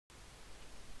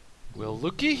Well,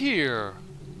 looky here.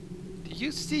 Do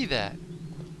you see that?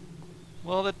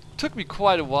 Well, that took me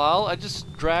quite a while. I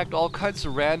just dragged all kinds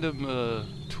of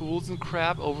random tools and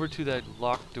crap over to that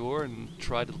locked door and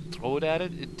tried to throw it at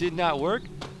it. It did not work.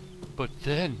 But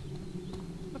then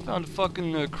I found a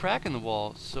fucking crack in the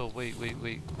wall. So wait.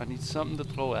 I need something to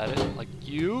throw at it. Like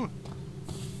you?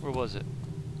 Where was it?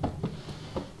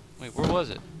 Wait, where was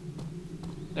it?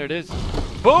 There it is.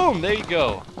 Boom! There you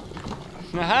go.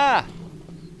 Aha!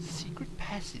 Secret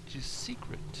passage is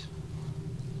secret.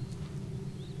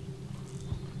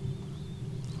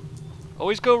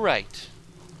 Always go right.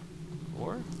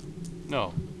 Or?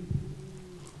 No.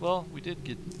 Well, we did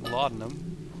get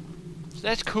laudanum. So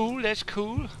that's cool, that's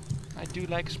cool. I do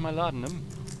like my laudanum.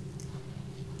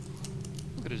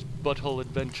 Look at his butthole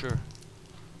adventure.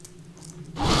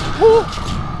 Woo!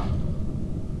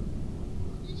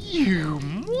 You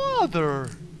mother!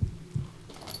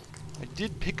 I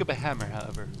did pick up a hammer,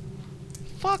 however.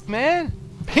 Fuck, man!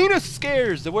 Penis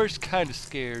scares! The worst kind of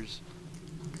scares.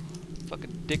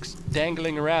 Fucking dicks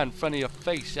dangling around in front of your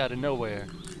face out of nowhere.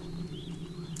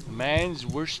 A man's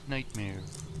worst nightmare.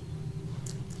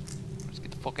 Let's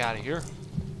get the fuck out of here.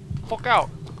 Fuck out!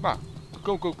 Come on.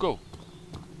 Go, go, go.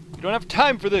 You don't have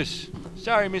time for this.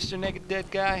 Sorry, Mr. Naked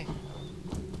Dead Guy.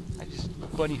 I just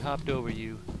bunny hopped over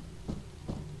you.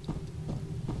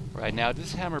 Right now,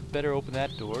 this hammer better open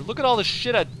that door. Look at all the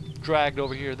shit I dragged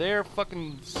over here. There,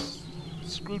 fucking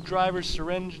screwdriver,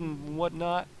 syringe, and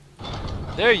whatnot.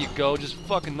 There you go. Just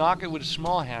fucking knock it with a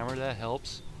small hammer. That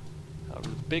helps. However,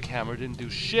 the big hammer didn't do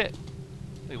shit.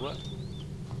 Wait, what?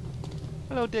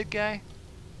 Hello, dead guy.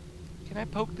 Can I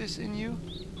poke this in you?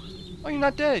 Oh, you're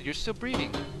not dead. You're still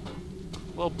breathing.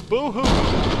 Well, boo-hoo.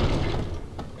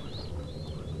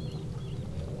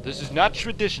 This is not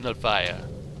traditional fire.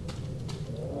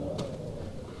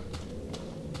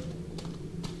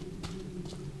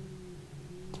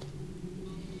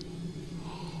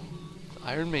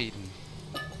 Iron Maiden.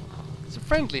 It's a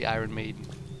friendly Iron Maiden.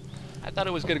 I thought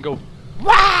it was gonna go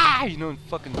wah, you know, and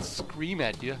fucking scream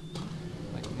at you,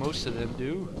 like most of them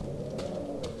do.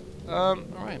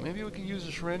 Alright, maybe we can use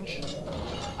a syringe.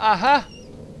 Uh-huh!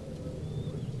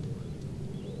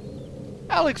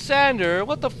 Alexander,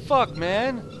 what the fuck,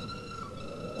 man?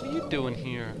 What are you doing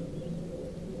here?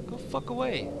 Go fuck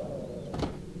away.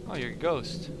 Oh, you're a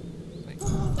ghost. Wait.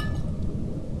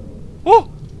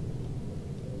 Whoa!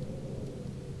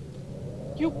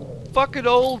 You fucking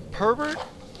old pervert!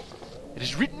 It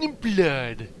is written in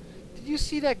blood. Did you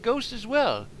see that ghost as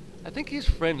well? I think he's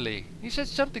friendly. He said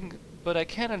something, but I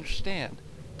can't understand.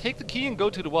 Take the key and go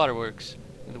to the waterworks.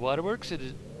 In the waterworks, it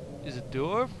is a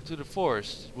door to the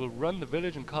forest. We'll run the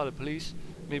village and call the police.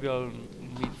 Maybe I'll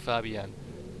meet Fabian.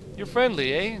 You're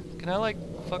friendly, eh? Can I, like,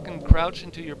 fucking crouch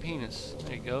into your penis?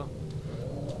 There you go.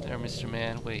 There, Mr.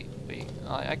 Man. Wait.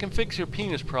 I can fix your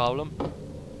penis problem.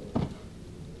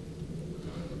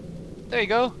 There you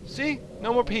go. See?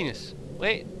 No more penis.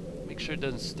 Wait. Make sure it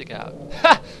doesn't stick out.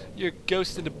 Ha! You're a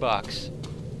ghost in the box.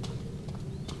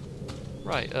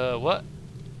 Right, what?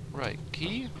 Right,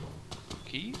 key?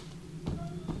 Key?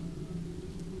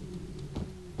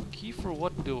 Key for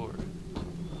what door?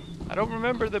 I don't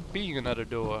remember there being another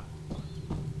door.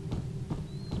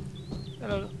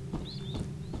 Hello.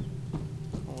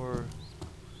 Or...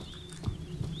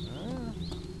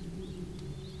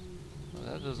 well,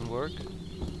 that doesn't work.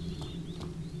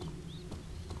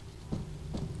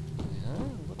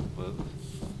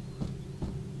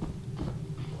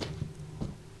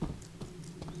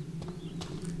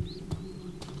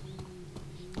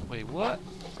 Wait, what?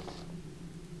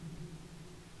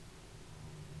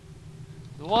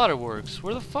 The waterworks.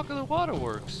 Where the fuck are the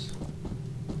waterworks?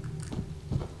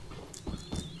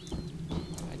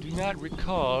 I do not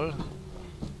recall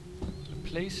a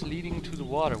place leading to the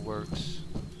waterworks.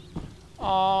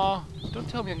 Aw, don't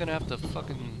tell me I'm gonna have to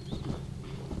fucking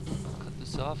cut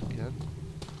this off again.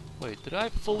 Wait, did I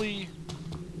fully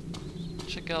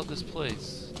check out this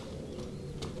place?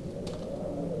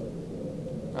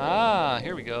 Ah,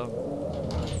 here we go.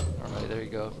 Alright, there you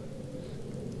go.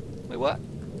 Wait, what?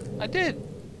 I did!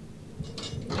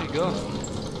 There you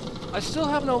go. I still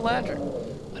have no lantern.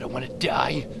 I don't want to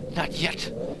die. Not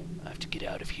yet. I have to get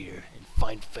out of here and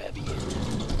find Fabian.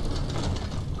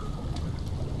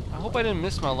 I hope I didn't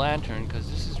miss my lantern,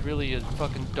 because this is really a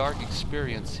fucking dark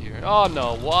experience here. Oh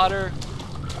no, water.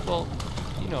 Well,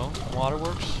 you know,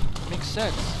 waterworks. Makes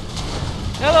sense.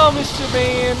 Hello, Mr.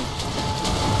 Man!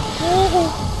 Woo-hoo.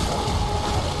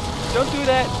 Don't do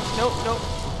that. Nope.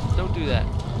 Don't do that.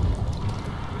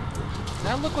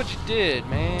 Now look what you did,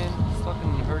 man. You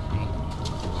fucking hurt me.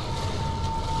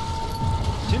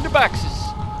 Tinder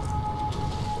boxes.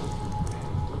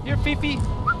 Here, Fifi.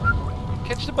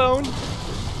 Catch the bone.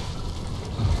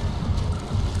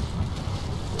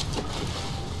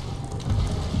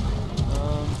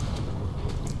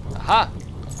 Aha!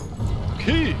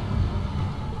 Key!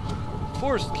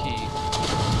 Forest key.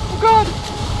 Oh god!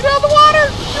 Get out of the water!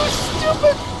 You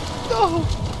stupid! No!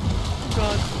 Oh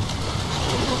god.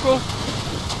 Go, go, go.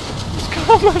 He's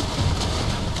coming!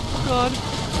 Oh god.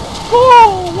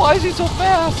 Oh! Why is he so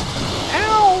fast?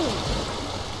 Ow!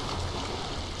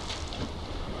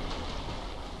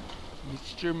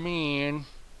 Mr. Man,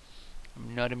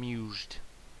 I'm not amused.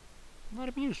 I'm not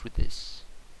amused with this.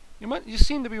 You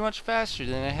seem to be much faster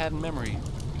than I had in memory.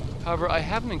 However, I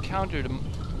haven't encountered a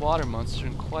water monster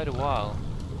in quite a while.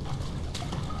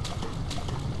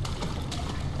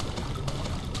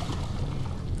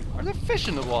 Are there fish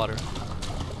in the water?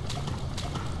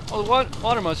 Oh, the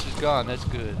water monster's gone. That's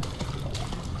good.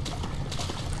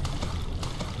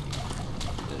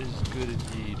 That is good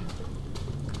indeed.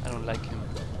 I don't like him.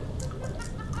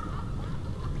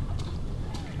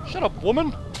 Shut up,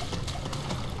 woman!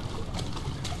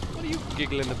 What are you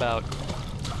giggling about?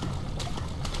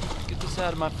 Get this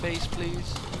out of my face,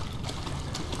 please.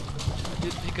 I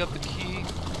did pick up the key.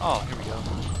 Oh, here we go.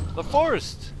 The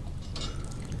forest!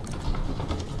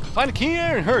 Find a key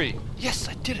here and hurry! Yes,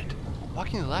 I did it!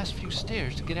 Walking the last few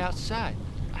stairs to get outside.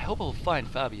 I hope I'll find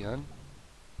Fabian.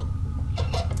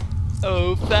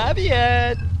 Oh,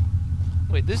 Fabian!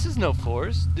 Wait, this is no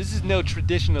forest. This is no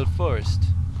traditional forest.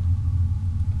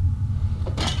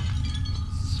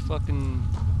 This is fucking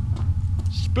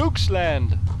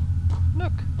Spooksland.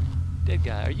 Look, dead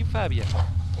guy. Are you Fabian?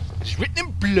 It's written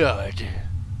in blood.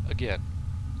 Again.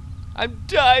 I'm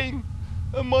dying.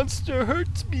 A monster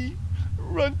hurts me.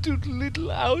 Run to the little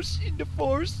house in the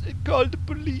forest and call the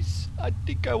police. I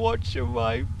think I won't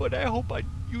survive, but I hope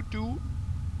you do.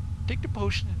 Take the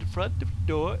potion in the front of the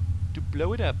door to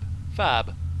blow it up.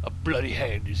 Fab. A bloody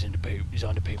hand is on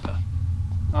the paper.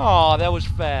 Aw, that was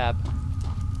Fab.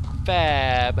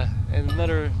 Fab. And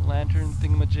another lantern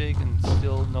thingamajig, and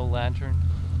still no lantern.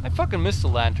 I fucking missed the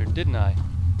lantern, didn't I?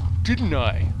 Didn't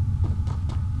I?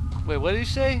 Wait, what did he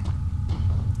say?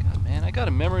 God, man, I got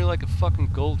a memory like a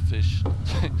fucking goldfish.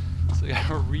 So I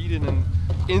gotta read it and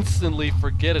instantly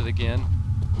forget it again.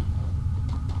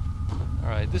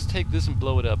 Alright, let's take this and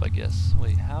blow it up, I guess.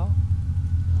 Wait, how?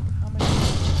 How am I...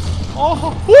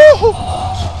 Oh! Woo!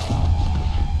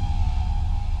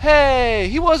 Hey!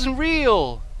 He wasn't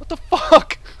real! What the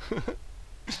fuck?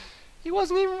 He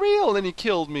wasn't even real, then he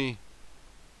killed me.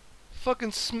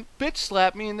 Fucking bitch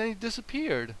slapped me and then he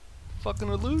disappeared. Fucking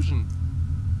illusion.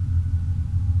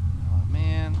 Oh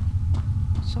man.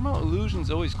 Somehow illusions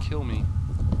always kill me.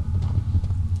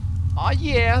 Oh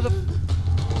yeah, the...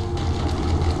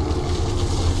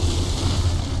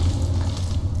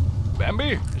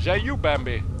 Bambi? Is that you,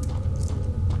 Bambi?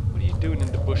 What are you doing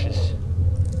in the bushes?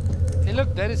 Hey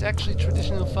look, that is actually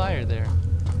traditional fire there.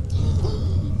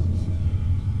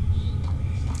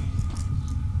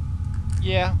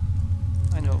 Yeah,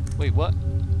 I know. Wait, what?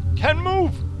 Can't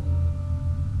move!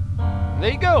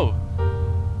 There you go!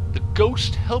 The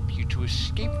ghosts help you to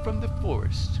escape from the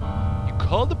forest. You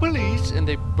call the police and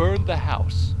they burn the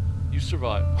house. You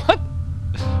survive. What?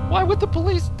 Why would the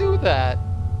police do that?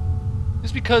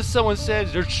 Just because someone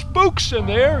says there's spooks in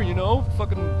there, you know?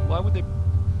 Fucking, why would they?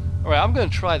 Alright, I'm gonna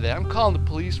try that. I'm calling the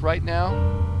police right now.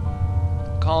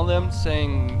 Calling them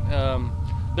saying,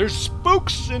 there's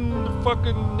spooks in the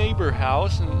fucking neighbor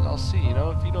house, and I'll see, you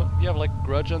know, if you have like a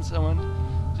grudge on someone,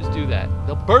 just do that.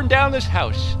 They'll burn down this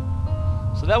house.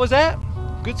 So that was that.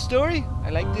 Good story. I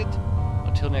liked it.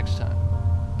 Until next time.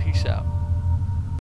 Peace out.